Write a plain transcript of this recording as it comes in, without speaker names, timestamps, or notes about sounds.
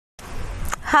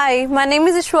Hi, my name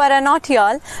is Aishwarya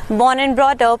Nautiyal, born and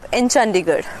brought up in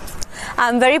Chandigarh. I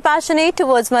am very passionate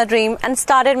towards my dream and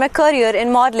started my career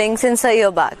in modeling since a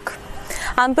year back.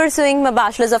 I am pursuing my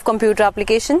Bachelor's of Computer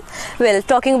Application. Well,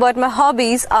 talking about my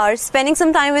hobbies are spending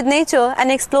some time with nature and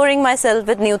exploring myself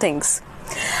with new things.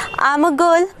 I am a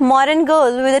girl, modern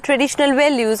girl with the traditional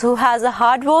values who has a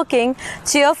hardworking,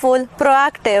 cheerful,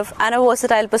 proactive and a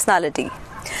versatile personality.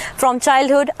 From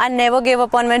childhood, I never gave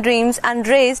up on my dreams and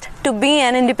raised to be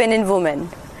an independent woman.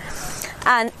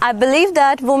 And I believe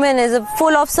that woman is a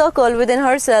full of circle within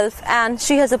herself and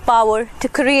she has a power to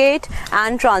create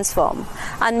and transform.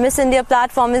 And Miss India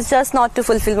platform is just not to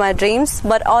fulfill my dreams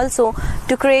but also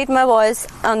to create my voice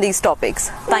on these topics.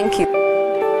 Thank you.